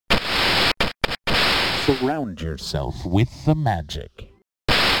Surround yourself with the magic.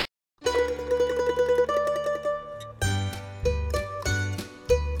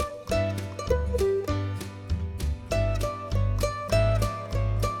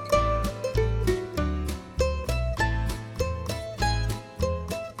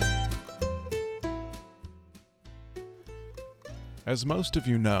 As most of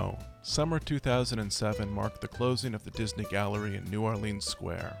you know, summer 2007 marked the closing of the Disney Gallery in New Orleans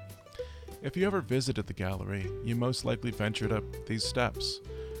Square. If you ever visited the gallery, you most likely ventured up these steps.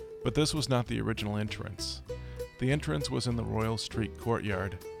 But this was not the original entrance. The entrance was in the Royal Street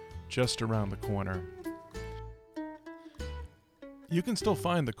courtyard, just around the corner. You can still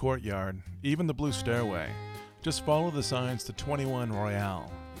find the courtyard, even the blue stairway. Just follow the signs to 21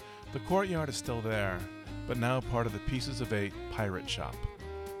 Royale. The courtyard is still there, but now part of the Pieces of Eight pirate shop.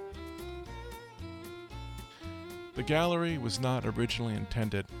 The gallery was not originally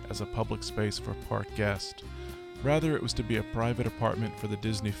intended as a public space for park guests. Rather, it was to be a private apartment for the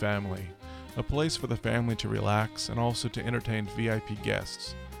Disney family, a place for the family to relax and also to entertain VIP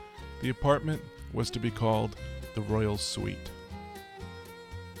guests. The apartment was to be called the Royal Suite.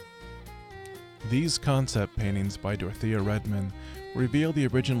 These concept paintings by Dorothea Redmond reveal the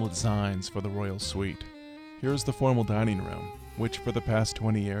original designs for the Royal Suite. Here's the formal dining room, which for the past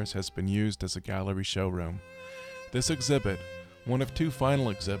 20 years has been used as a gallery showroom. This exhibit, one of two final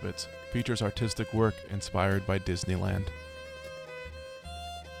exhibits, features artistic work inspired by Disneyland.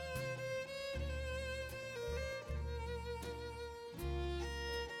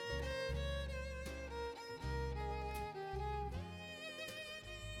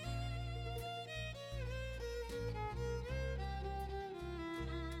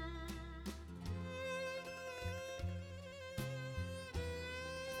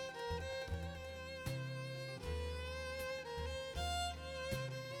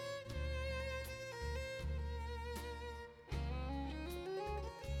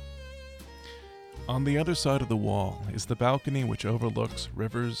 On the other side of the wall is the balcony which overlooks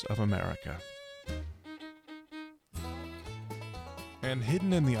Rivers of America. And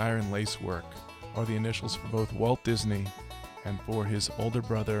hidden in the iron lacework are the initials for both Walt Disney and for his older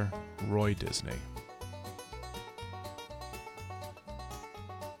brother, Roy Disney.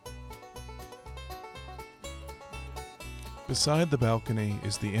 Beside the balcony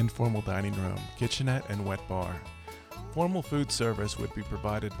is the informal dining room, kitchenette, and wet bar. Formal food service would be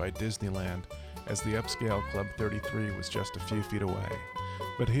provided by Disneyland, as the upscale Club 33 was just a few feet away.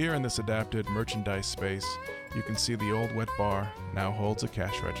 But here in this adapted merchandise space, you can see the old wet bar now holds a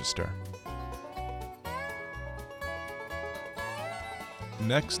cash register.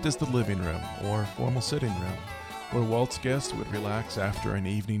 Next is the living room, or formal sitting room, where Walt's guests would relax after an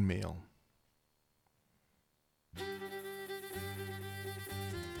evening meal.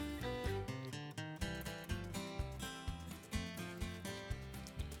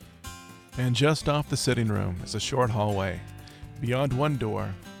 And just off the sitting room is a short hallway. Beyond one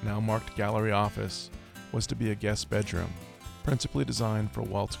door, now marked Gallery Office, was to be a guest bedroom, principally designed for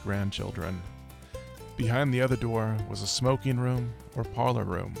Walt's grandchildren. Behind the other door was a smoking room or parlor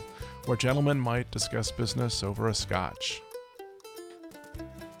room, where gentlemen might discuss business over a scotch.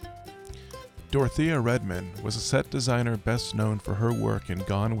 Dorothea Redmond was a set designer best known for her work in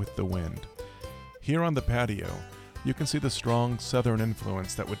Gone with the Wind. Here on the patio, you can see the strong southern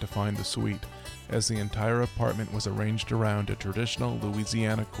influence that would define the suite, as the entire apartment was arranged around a traditional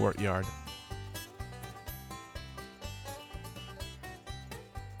Louisiana courtyard.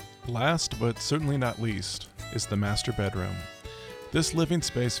 Last, but certainly not least, is the master bedroom. This living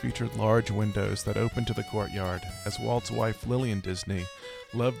space featured large windows that opened to the courtyard, as Walt's wife Lillian Disney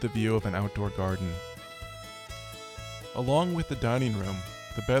loved the view of an outdoor garden. Along with the dining room,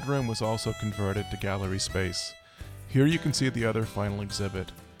 the bedroom was also converted to gallery space. Here you can see the other final exhibit,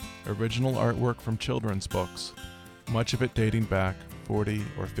 original artwork from children's books, much of it dating back 40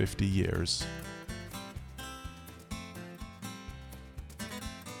 or 50 years.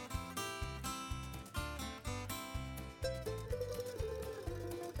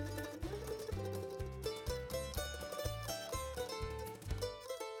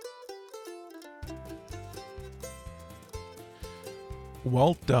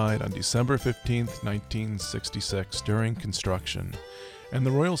 Walt died on December 15, 1966, during construction, and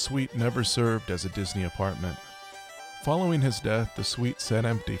the Royal Suite never served as a Disney apartment. Following his death, the suite sat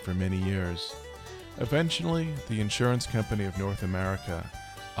empty for many years. Eventually, the Insurance Company of North America,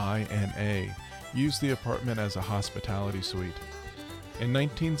 INA, used the apartment as a hospitality suite. In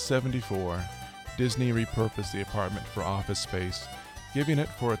 1974, Disney repurposed the apartment for office space, giving it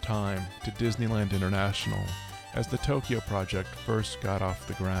for a time to Disneyland International, as the Tokyo project first got off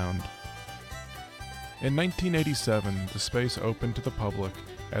the ground. In 1987, the space opened to the public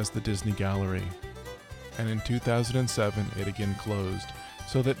as the Disney Gallery, and in 2007 it again closed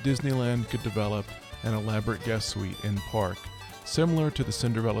so that Disneyland could develop an elaborate guest suite in park, similar to the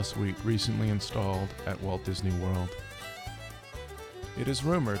Cinderella suite recently installed at Walt Disney World. It is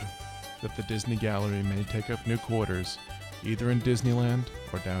rumored that the Disney Gallery may take up new quarters either in Disneyland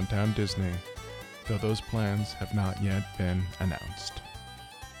or downtown Disney, though those plans have not yet been announced.